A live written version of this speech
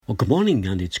Well, good morning,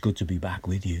 and it's good to be back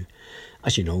with you.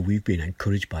 As you know, we've been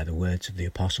encouraged by the words of the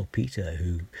Apostle Peter,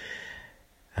 who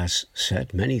has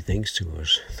said many things to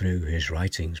us through his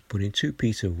writings. But in 2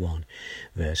 Peter 1,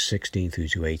 verse 16 through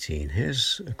to 18,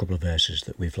 here's a couple of verses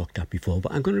that we've looked at before,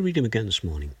 but I'm going to read them again this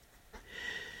morning.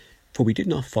 For we did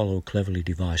not follow cleverly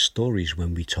devised stories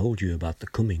when we told you about the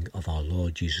coming of our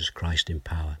Lord Jesus Christ in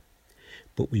power,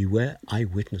 but we were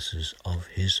eyewitnesses of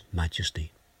his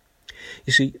majesty.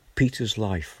 You see, Peter's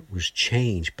life was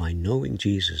changed by knowing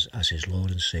Jesus as his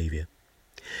Lord and Saviour.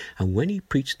 And when he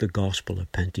preached the gospel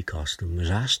at Pentecost and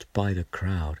was asked by the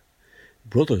crowd,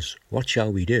 "Brothers, what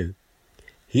shall we do?"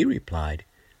 he replied,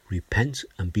 "Repent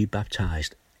and be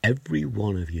baptized, every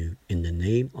one of you, in the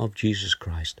name of Jesus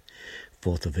Christ,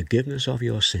 for the forgiveness of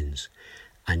your sins,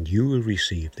 and you will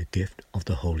receive the gift of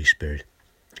the Holy Spirit."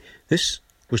 This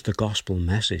was the gospel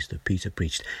message that Peter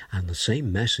preached, and the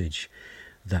same message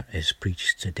that is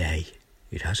preached today.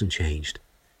 It hasn't changed.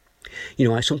 You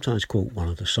know, I sometimes quote one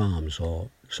of the Psalms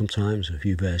or sometimes a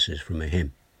few verses from a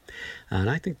hymn, and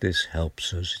I think this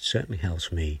helps us. It certainly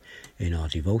helps me in our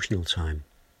devotional time.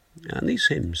 And these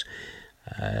hymns,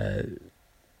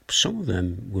 some of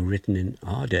them were written in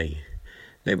our day.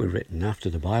 They were written after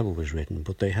the Bible was written,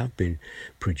 but they have been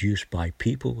produced by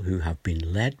people who have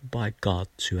been led by God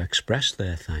to express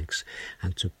their thanks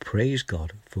and to praise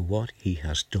God for what he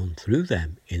has done through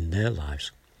them in their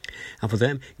lives, and for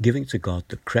them giving to God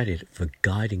the credit for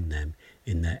guiding them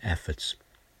in their efforts.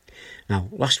 Now,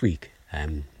 last week,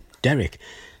 Derek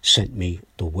sent me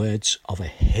the words of a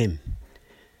hymn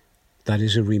that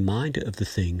is a reminder of the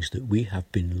things that we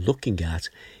have been looking at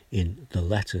in the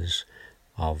letters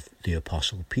of the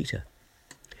Apostle Peter.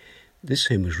 This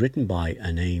hymn was written by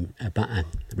a man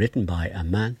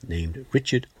named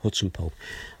Richard Hudson Pope.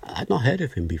 I had not heard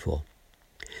of him before,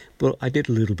 but I did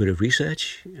a little bit of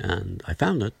research and I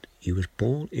found that he was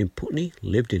born in Putney,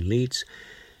 lived in Leeds,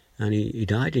 and he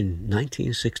died in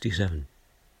 1967.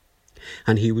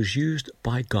 And he was used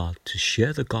by God to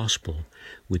share the gospel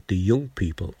with the young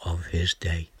people of his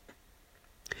day.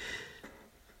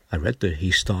 I read that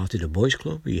he started a boys'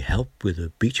 club, he helped with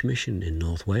a beach mission in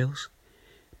North Wales,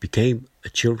 became a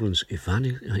children's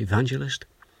evangelist,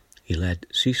 he led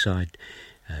seaside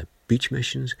beach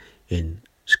missions in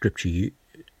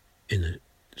the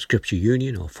Scripture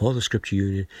Union or for the Scripture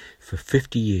Union for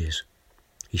 50 years.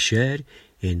 He shared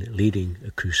in leading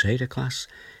a Crusader class,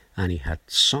 and he had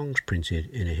songs printed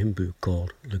in a hymn book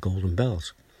called The Golden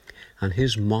Bells. And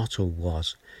his motto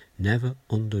was, "Never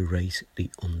underrate the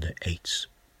under-8s."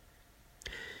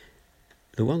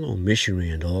 The well-known missionary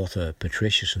and author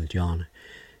Patricia St. John,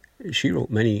 she wrote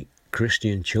many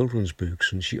Christian children's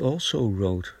books, and she also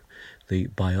wrote the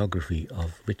biography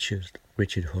of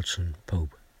Richard Hudson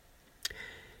Pope.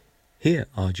 Here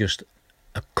are just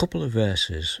a couple of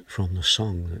verses from the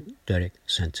song that Derek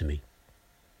sent to me.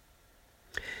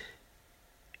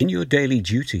 In your daily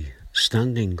duty,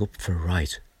 standing up for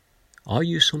right, are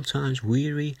you sometimes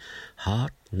weary,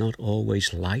 heart not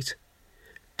always light?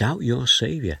 Doubt your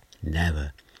Saviour?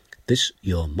 Never. This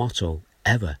your motto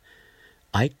ever.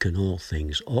 I can all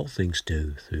things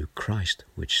do through Christ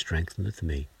which strengtheneth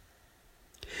me.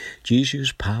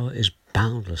 Jesus' power is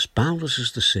boundless, boundless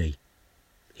as the sea.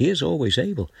 He is always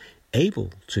able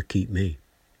to keep me.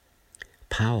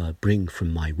 Power bring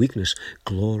from my weakness,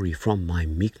 glory from my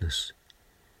meekness.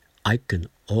 I can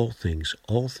all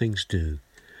things do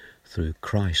through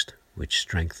Christ which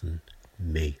strengthened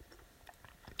me.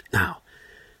 Now,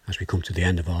 as we come to the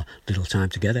end of our little time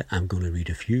together, I'm going to read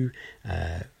a few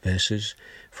verses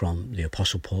from the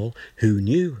Apostle Paul, who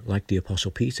knew, like the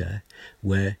Apostle Peter,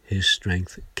 where his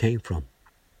strength came from.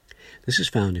 This is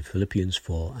found in Philippians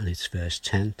 4, and it's verse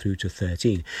 10 through to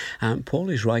 13. And Paul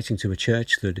is writing to a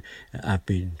church that have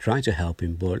been trying to help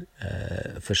him, but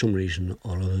for some reason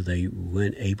or other they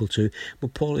weren't able to.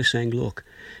 But Paul is saying, look,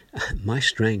 my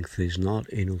strength is not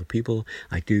in other people.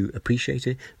 I do appreciate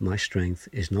it. My strength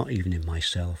is not even in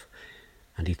myself.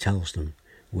 And he tells them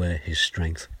where his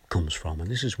strength comes from. And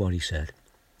this is what he said.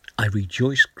 I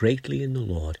rejoice greatly in the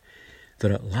Lord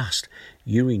that at last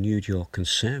you renewed your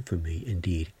concern for me.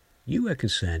 Indeed, you were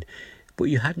concerned, but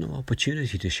you had no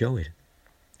opportunity to show it.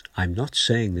 I'm not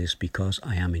saying this because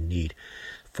I am in need,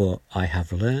 for I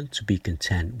have learned to be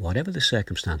content whatever the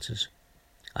circumstances.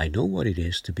 I know what it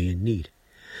is to be in need,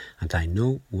 and I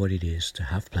know what it is to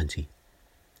have plenty.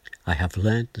 I have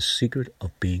learned the secret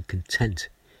of being content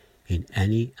in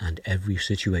any and every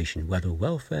situation, whether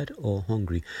well-fed or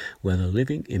hungry, whether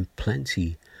living in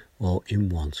plenty or in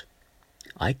want.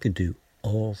 I can do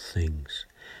all things.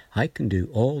 I can do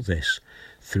all this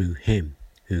through him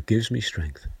who gives me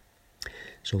strength.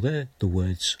 So they're the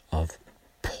words of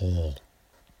Paul. Paul.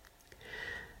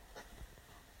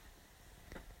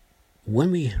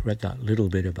 When we read that little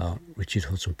bit about Richard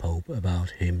Hudson Pope, about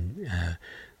him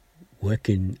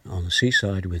working on the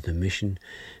seaside with the mission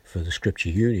for the Scripture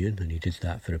Union, and he did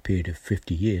that for a period of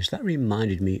 50 years, that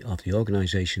reminded me of the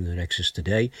organisation that exists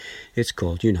today. It's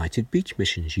called United Beach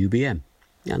Missions, UBM,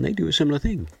 and they do a similar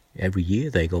thing. Every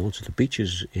year they go onto the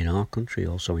beaches in our country,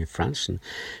 also in France and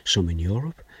some in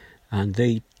Europe, and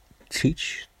they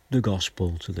teach the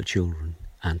gospel to the children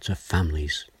and to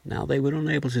families. Now, they were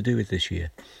unable to do it this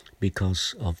year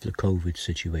because of the COVID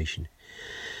situation.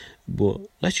 But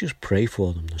let's just pray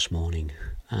for them this morning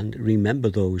and remember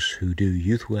those who do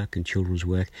youth work and children's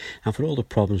work, and for all the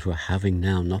problems we're having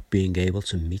now not being able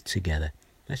to meet together.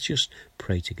 Let's just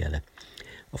pray together.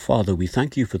 Father, we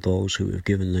thank you for those who have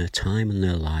given their time and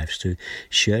their lives to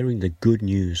sharing the good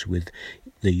news with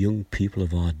the young people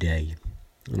of our day.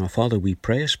 And our Father, we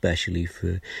pray especially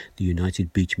for the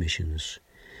United Beach Missions.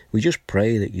 We just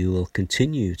pray that you will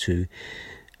continue to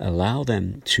allow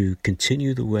them to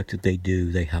continue the work that they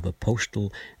do. They have a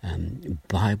postal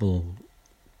Bible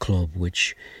club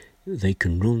which they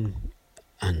can run,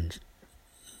 and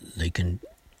they can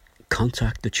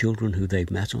contact the children who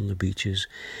they've met on the beaches.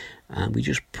 And we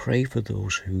just pray for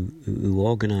those who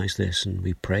organise this, and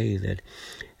we pray that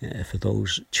for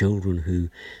those children who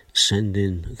send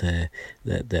in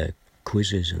their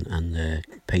quizzes and their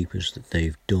papers that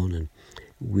they've done. And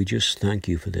we just thank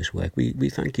you for this work. We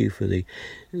thank you for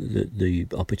the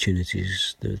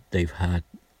opportunities that they've had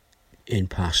in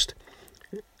past.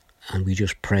 And we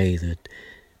just pray that,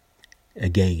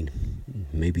 again,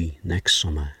 maybe next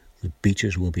summer, the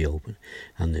beaches will be open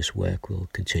and this work will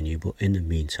continue. But in the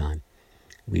meantime,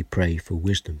 we pray for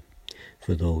wisdom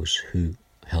for those who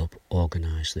help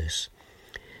organise this.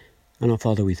 And our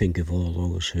Father, we think of all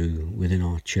those who within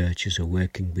our churches are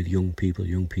working with young people,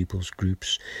 young people's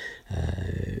groups.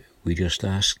 We just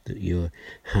ask that your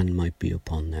hand might be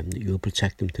upon them, that you'll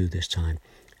protect them through this time,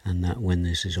 and that when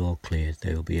this is all cleared,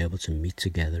 they will be able to meet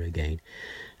together again.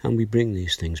 And we bring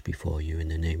these things before you. In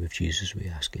the name of Jesus we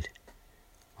ask it.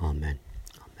 Amen.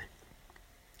 Amen.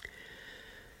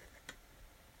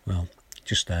 Well,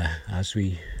 just as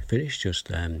we finish, just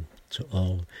to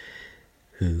all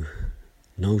who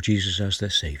know Jesus as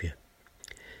their Saviour,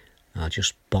 I'll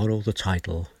just borrow the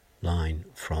title line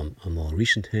from a more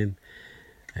recent hymn,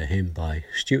 a hymn by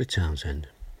Stuart Townsend,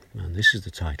 and this is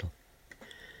the title,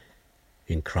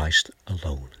 In Christ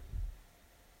Alone.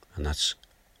 And that's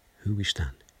who we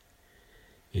stand,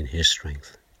 in his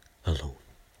strength alone.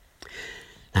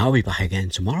 Now I'll be back again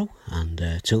tomorrow,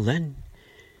 and till then,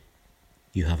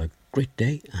 you have a great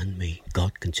day, and may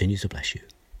God continue to bless you.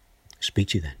 Speak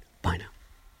to you then. Bye now.